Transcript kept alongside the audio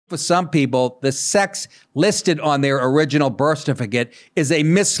for some people, the sex listed on their original birth certificate is a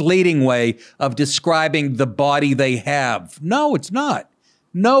misleading way of describing the body they have. No, it's not.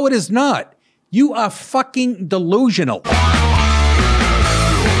 No, it is not. You are fucking delusional.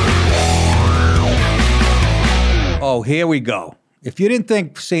 Oh, here we go. If you didn't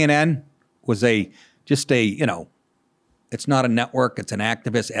think CNN was just a, it's not a network, it's an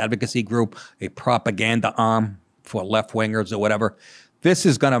activist advocacy group, a propaganda arm for left-wingers or whatever, this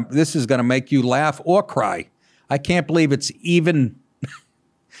is gonna make you laugh or cry. I can't believe it's even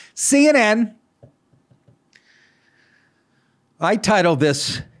CNN. I titled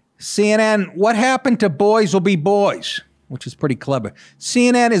this, CNN, What Happened to Boys Will Be Boys, which is pretty clever.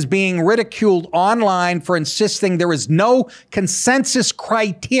 CNN is being ridiculed online for insisting there is no consensus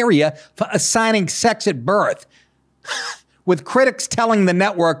criteria for assigning sex at birth, with critics telling the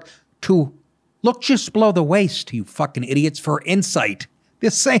network to look just below the waist, you fucking idiots, for insight.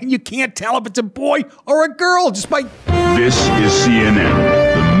 They're saying you can't tell if it's a boy or a girl just by... This is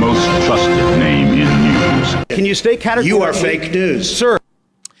CNN, the most trusted name in news. Can you stay categorical? You are fake news. Sir.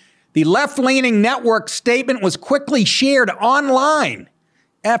 The left-leaning network statement was quickly shared online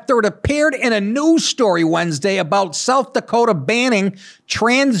after it appeared in a news story Wednesday about South Dakota banning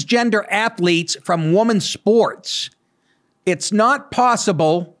transgender athletes from women's sports. It's not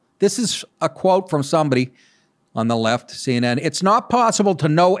possible, this is a quote from somebody on the left, CNN, it's not possible to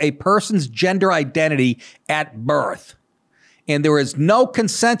know a person's gender identity at birth. And there is no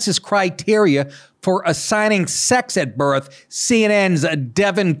consensus criteria for assigning sex at birth, CNN's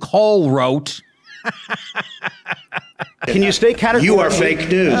Devin Cole wrote. Can you stay categorical? You are fake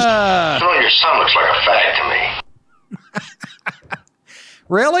news. Your son looks like a fag to me.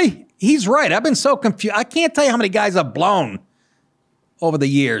 Really? He's right. I've been so confused. I can't tell you how many guys I've blown over the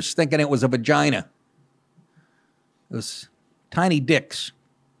years thinking it was a vagina. It was tiny dicks.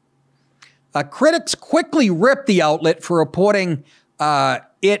 Critics quickly ripped the outlet for reporting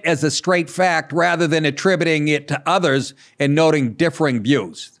it as a straight fact rather than attributing it to others and noting differing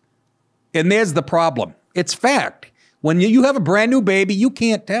views. And there's the problem. It's fact. When you have a brand new baby, you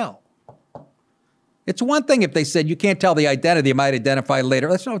can't tell. It's one thing if they said you can't tell the identity, you might identify later.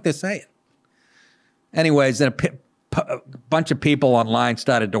 That's not what they're saying. Anyways, then a bunch of people online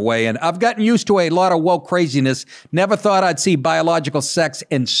started to weigh in. I've gotten used to a lot of woke craziness. Never thought I'd see biological sex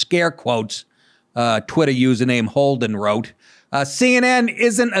in scare quotes, Twitter username Holden wrote. CNN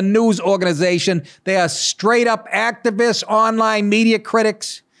isn't a news organization. They are straight up activists, online media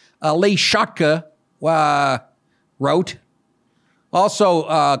critics. Lee Schutka wrote.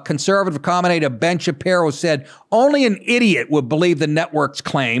 Also, conservative commentator Ben Shapiro said, only an idiot would believe the network's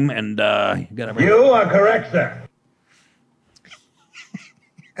claim. And you are correct, sir.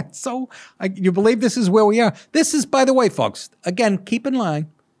 So you believe this is where we are? This is, by the way, folks, again, keep in mind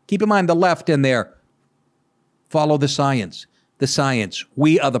the left in there. Follow the science. The science.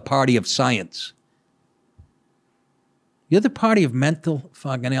 We are the party of science. You're the party of mental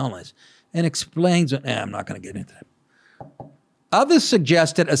fucking illness. And explains it. I'm not going to get into that. Others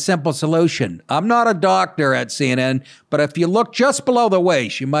suggested a simple solution. I'm not a doctor at CNN, but if you look just below the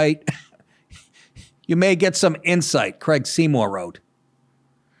waist, you may get some insight, Craig Seymour wrote.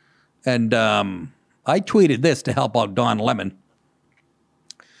 And I tweeted this to help out Don Lemon.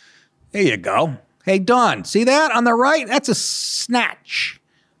 There you go. Hey, Don, see that on the right? That's a snatch,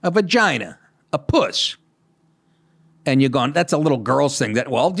 a vagina, a puss. And you're going, that's a little girl's thing.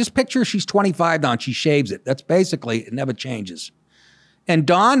 Well, just picture she's 25 now and she shaves it. That's basically, it never changes. And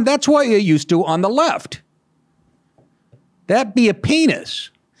Don, that's what you're used to on the left. That'd be a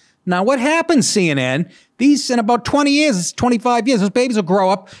penis. Now, what happens, CNN? These, in about 20 years, 25 years, those babies will grow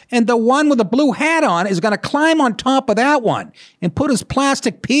up, and the one with the blue hat on is going to climb on top of that one and put his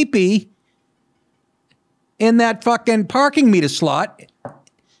plastic pee-pee in that fucking parking meter slot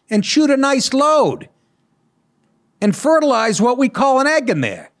and shoot a nice load and fertilize what we call an egg in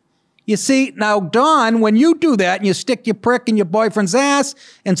there. You see, now, Don, when you do that and you stick your prick in your boyfriend's ass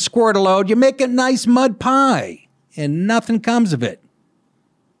and squirt a load, you make a nice mud pie, and nothing comes of it.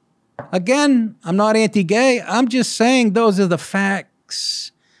 Again, I'm not anti-gay. I'm just saying those are the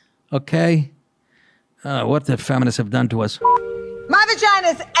facts, okay? What the feminists have done to us. My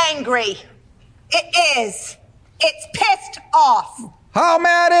vagina's angry. It is. It's pissed off. How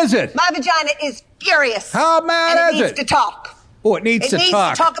mad is it? My vagina is furious. How mad is it? It needs to talk. Oh, it needs to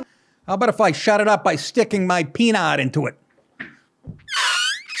talk. How about if I shut it up by sticking my peanut into it?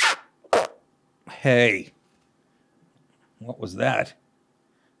 Hey. What was that?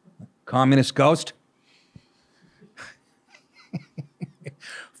 Communist ghost?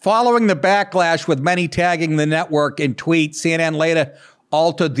 Following the backlash with many tagging the network in tweets, CNN later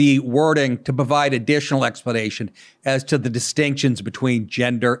altered the wording to provide additional explanation as to the distinctions between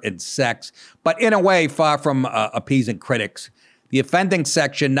gender and sex, but in a way far from appeasing critics. The offending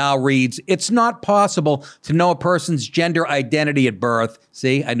section now reads, it's not possible to know a person's gender identity at birth.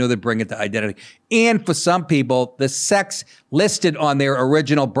 See, I knew they'd bring it to identity. And for some people, the sex listed on their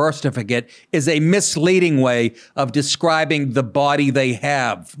original birth certificate is a misleading way of describing the body they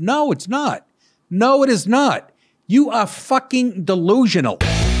have. No, it's not. No, it is not. You are fucking delusional.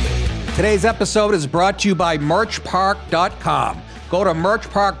 Today's episode is brought to you by merchpark.com. Go to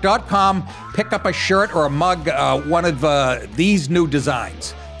merchpark.com, pick up a shirt or a mug, one of these new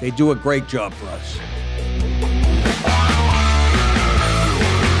designs. They do a great job for us.